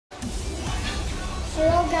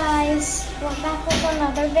Hello guys, we're back with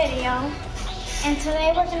another video, and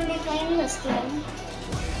today we're going to be playing this game,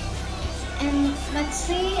 and let's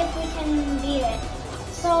see if we can beat it.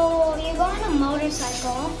 So you go on a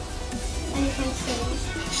motorcycle, and you can see.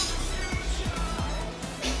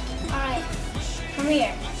 Alright, come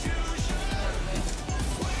here.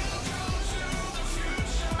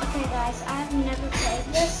 Okay guys, I've never played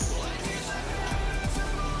this.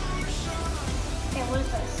 Okay, what is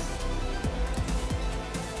this?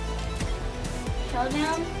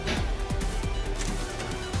 Showdown?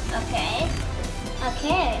 Okay.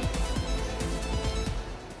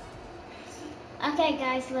 Okay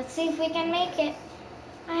guys, let's see if we can make it.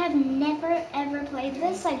 I have never ever played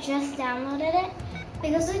this. I just downloaded it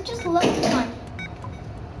because it just looked fun.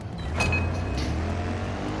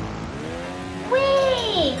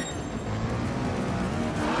 Whee!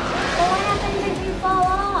 But what happens if you fall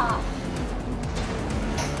off?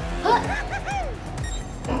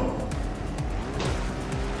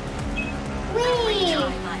 Whee!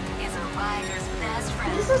 Is a rider's best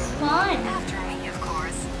friend. This is fun. After me, of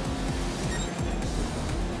course.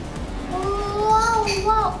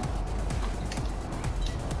 Whoa!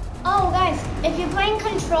 Oh, guys, if you're playing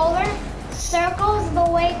controller, circle is the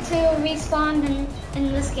way to respawn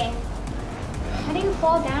in this game. How do you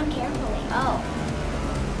fall down carefully? Oh.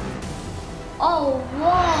 Oh,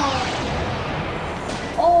 whoa.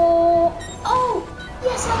 Oh,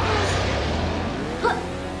 yes, okay.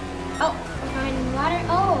 Oh, we're going in water.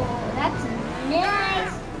 Oh, that's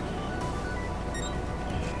nice.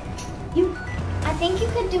 I think you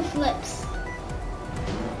could do flips.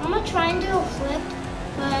 I'm gonna try and do a flip,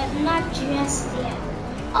 but not just yet.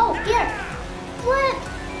 Oh, here, flip.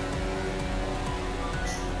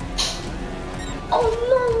 Oh,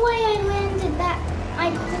 no way I landed that.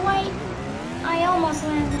 I almost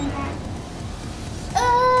landed that.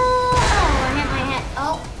 Oh, I hit my head.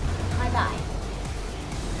 Oh, I died.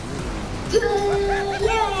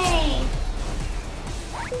 Yay!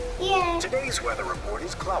 Yay! Today's weather report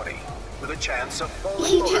is cloudy, with a chance of falling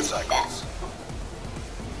He just motorcycles.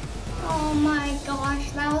 Oh my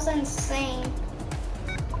gosh, that was insane.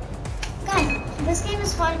 Guys, this game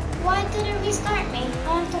is fun. Why did it restart me? I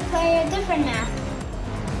want to play a different map.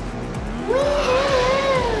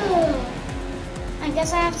 Woohoo! I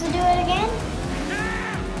guess I have to do it again?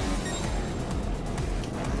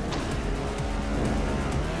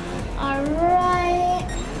 Alright.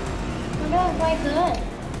 We're doing quite good.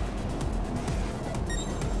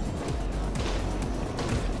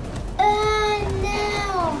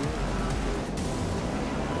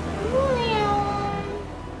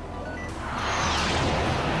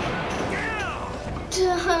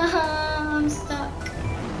 I'm stuck.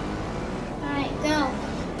 Alright, go.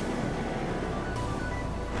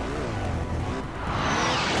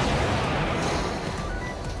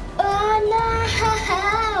 Oh no!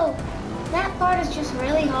 That part is just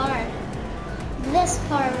really hard. This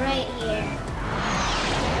part right here.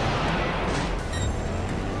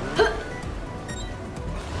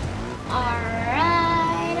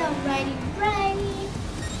 Alright, alrighty.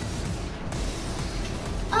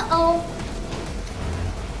 Uh-oh.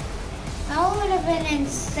 That would have been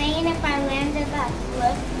insane if I landed that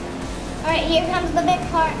flip. Alright, here comes the big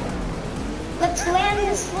part. Let's land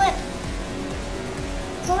this flip.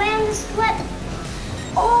 Let's land this flip.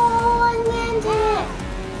 Oh, I landed it.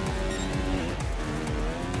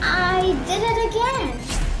 I did it again.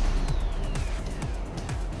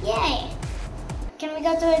 Yay. Can we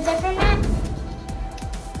go to a different map?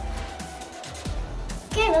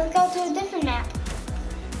 Okay, let's go to a different map.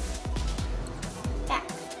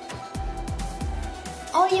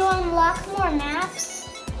 Oh, you unlock more maps?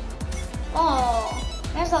 Oh,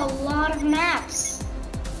 there's a lot of maps.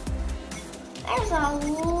 There's a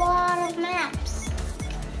lot of maps.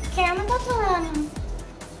 Okay, I'm gonna go to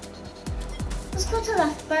let's go to the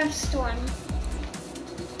first one.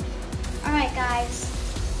 Alright guys,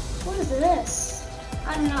 what is this?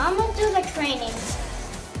 I don't know, I'm gonna do the training.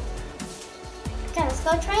 Okay, let's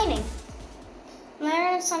go training.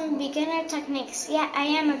 Learn some beginner techniques. Yeah, I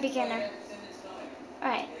am a beginner.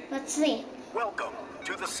 Alright, let's see. Welcome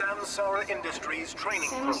to the Samsara Industries training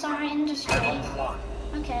Samsara program. Industries. Level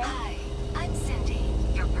 1. Okay. Hi, I'm Cindy,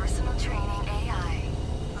 your personal training AI.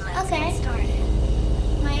 Let's get started.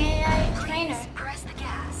 My AI Please trainer. press the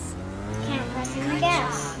gas. Okay, I'm pressing the Good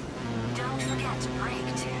gas. job. Don't forget to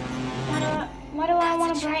brake too. What do I That's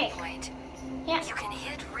want a to break? checkpoint. Yeah. You can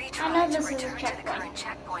hit I retry know to this is a return to the checkpoint. current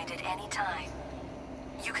checkpoint at any time.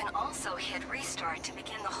 You can also hit restart to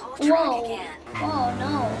begin the whole track Whoa. again. Whoa,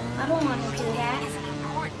 no. I don't want to do Breathing that. is an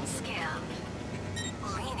important skill.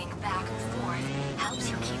 Leaning back and forth helps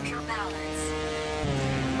you keep your balance.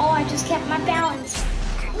 Oh, I just kept my balance.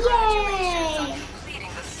 Congratulations on Yay! completing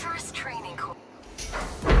the first training course.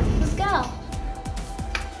 Let's go.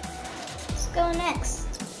 Let's go next.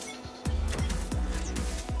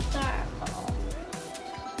 Circle.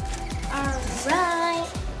 Alright.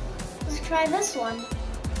 Let's try this one.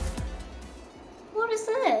 What is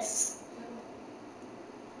this?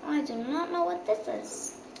 I do not know what this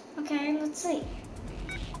is. Okay, let's see.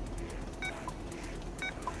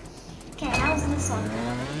 Okay, how's this one?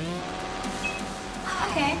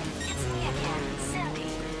 Okay. It's me again, Cindy.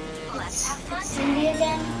 Let's have fun. It's Cindy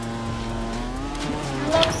again.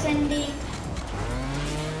 Hello, Cindy.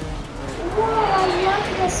 Whoa, I love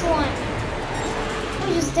this one.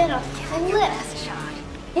 We just did a Give it your flip. best shot.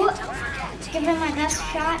 What? Don't forget to Give hit it my best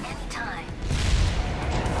retry shot. anytime.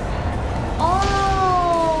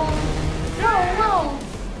 Oh! Whoa, whoa!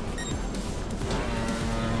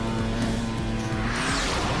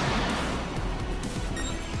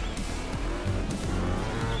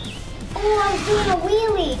 Oh, I was doing a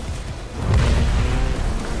wheelie.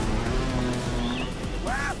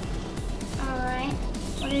 Alright,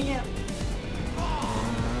 what do you do?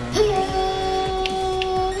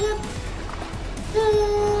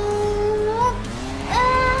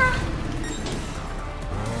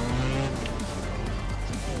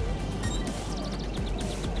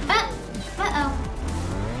 Uh-oh.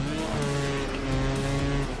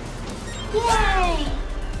 Yay!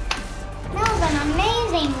 That was an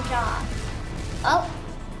amazing job. Oh.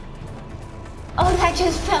 Oh, that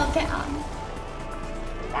just fell down.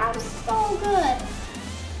 That was so good.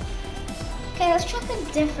 Okay, let's check a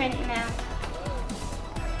different map.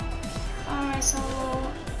 Alright, so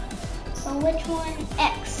which one?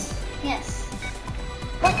 X. Yes.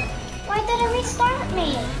 What? Why did it restart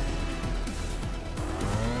me?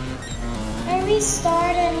 It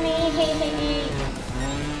restarted me.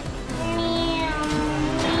 Meow,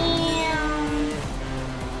 meow.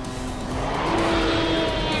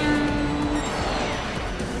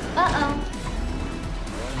 Uh-oh.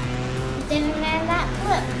 Didn't land that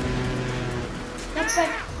flip. Looks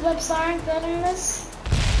like flips aren't good in this.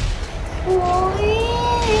 Whoa.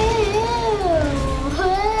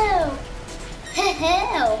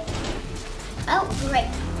 Oh,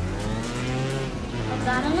 great. I've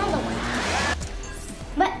got another one.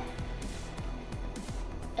 But,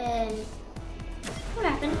 what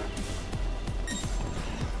happened?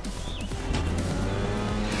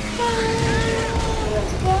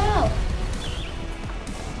 Let's go.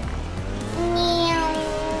 Meow.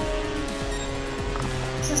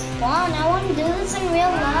 This is fun. I want to do this in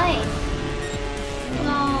real life.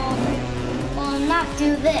 Well, not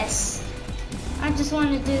do this. I just want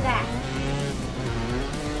to do that.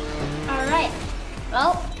 Alright.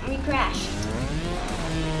 Well, we crashed.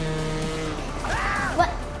 What?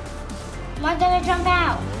 Why did I jump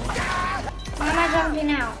out? Why am I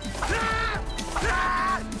jumping out?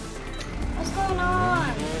 What's going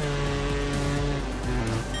on?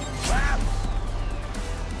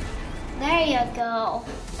 There you go.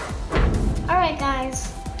 Alright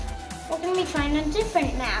guys, we're going to be trying a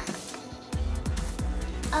different map.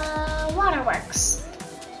 Waterworks.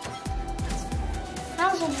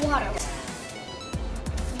 How's Waterworks?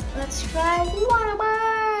 Let's try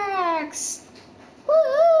Waterworks!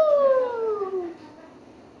 Woo!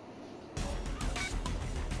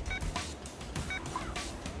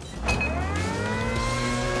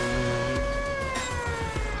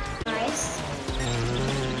 Nice.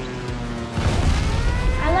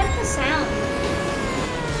 I like the sound.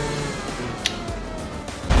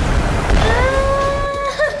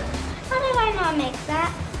 How did I not make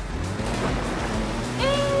that?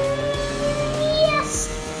 Yes!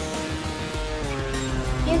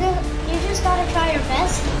 You just gotta try your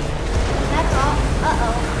best. That's all.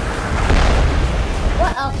 Uh-oh.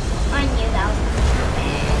 Uh-oh. I knew that was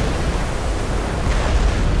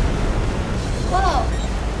Whoa.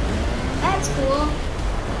 That's cool.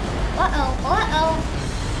 Uh-oh. Uh-oh.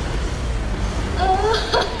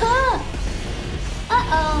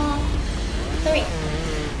 Uh-oh. 3.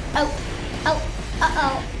 Oh. Oh.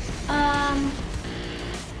 Uh-oh.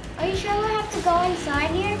 Are you sure we have to go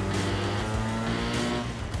inside here?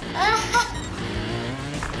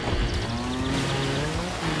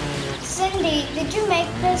 Cindy, did you make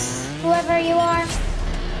this, whoever you are?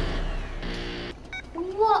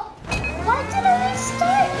 What? Why did it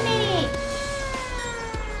restart me?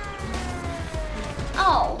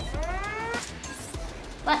 Oh.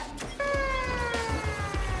 What?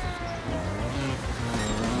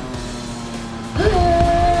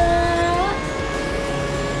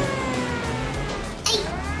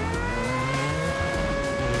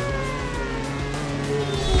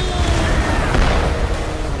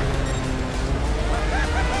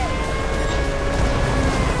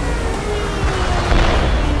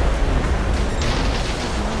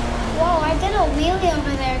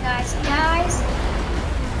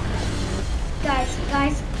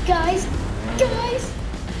 Guys.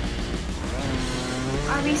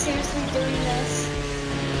 Are we seriously doing this?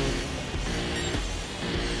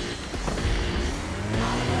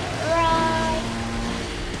 Alright.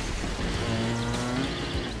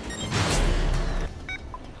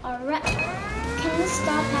 Alright. Can this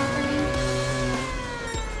stop happening?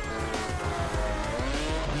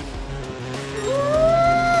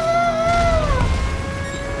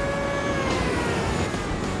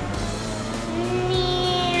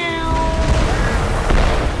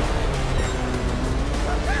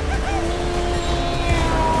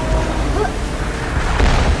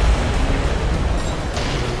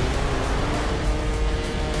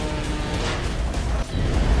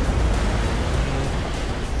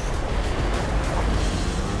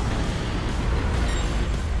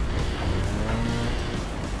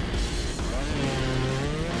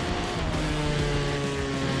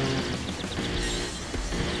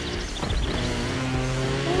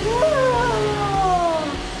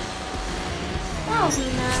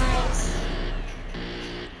 Nice.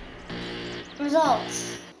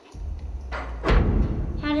 Results.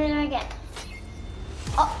 How did I get?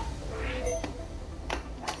 Oh.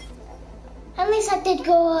 At least I did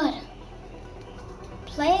good.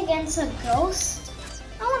 Play against a ghost?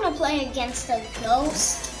 I want to play against a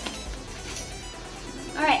ghost.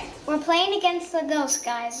 Alright, we're playing against the ghost,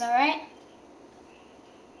 guys, alright?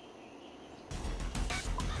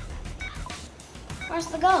 Where's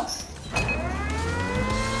the ghost?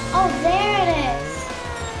 Oh, there it is.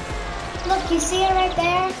 Look, you see it right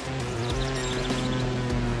there?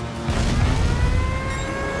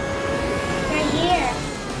 Right here.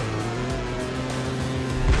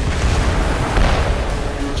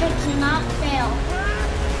 You should not fail.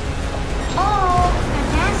 Oh, I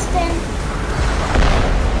passed him.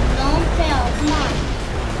 Don't fail, come on.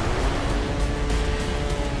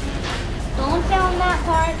 Don't fail in that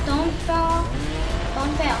part. Don't fail.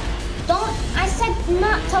 Don't fail. Don't, I said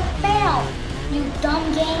not to fail, you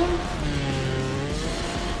dumb game.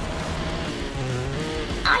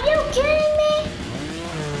 Are you kidding me?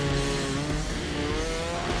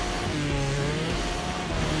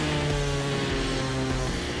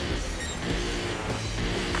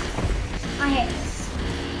 I hate this.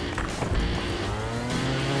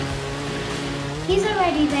 He's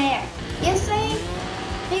already there. You see?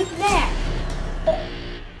 He's there.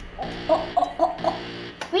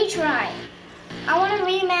 Retry. I want a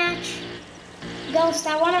rematch. Ghost,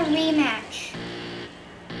 I want a rematch.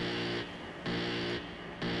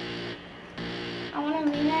 I want a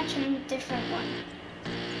rematch and a different one.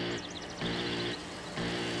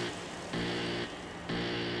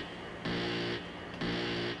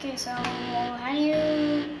 Okay, so how do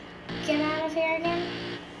you get out of here again?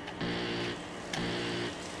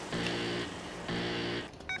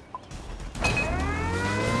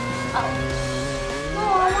 Oh. No, I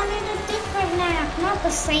wanted a different nap, not the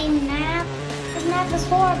same nap. This nap is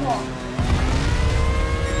horrible.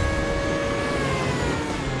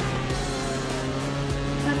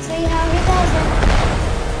 Let's see how he does it.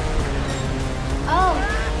 Oh,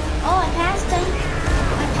 I passed him.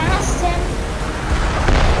 I passed him.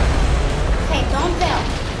 Okay, don't fail.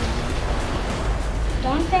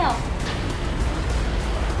 Don't fail.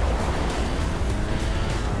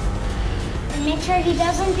 And make sure he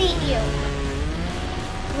doesn't beat you,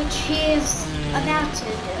 which he is about to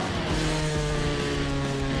do.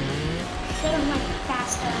 Should have went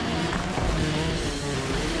faster.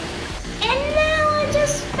 And now I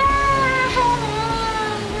just fell.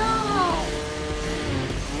 No.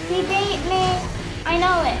 He beat me. I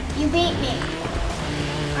know it. You beat me.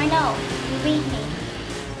 I know. You beat me.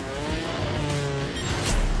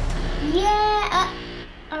 Yeah.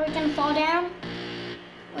 Are we gonna fall down?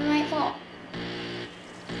 We might fall.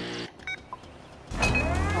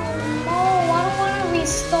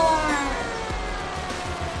 Restart.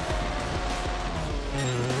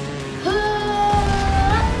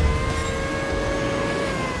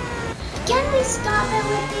 Can we stop it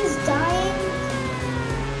with these dying?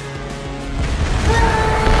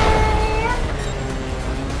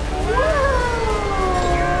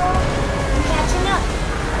 I'm catching up.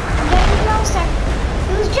 I'm getting closer.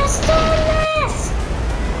 Who's just doing this?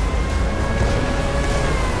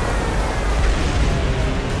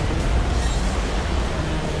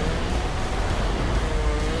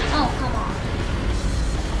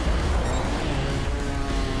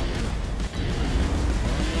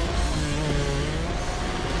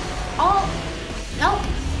 Oh,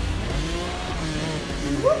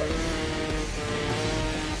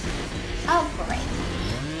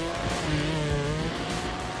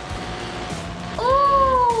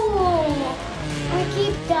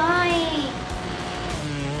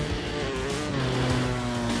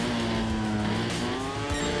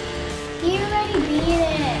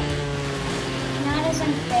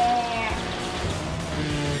 isn't fair.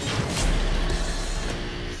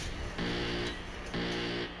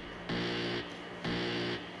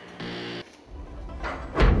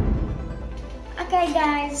 Okay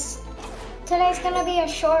guys, today's gonna be a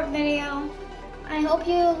short video. I hope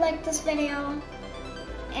you liked this video.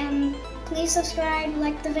 And please subscribe,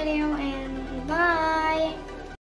 like the video, and bye!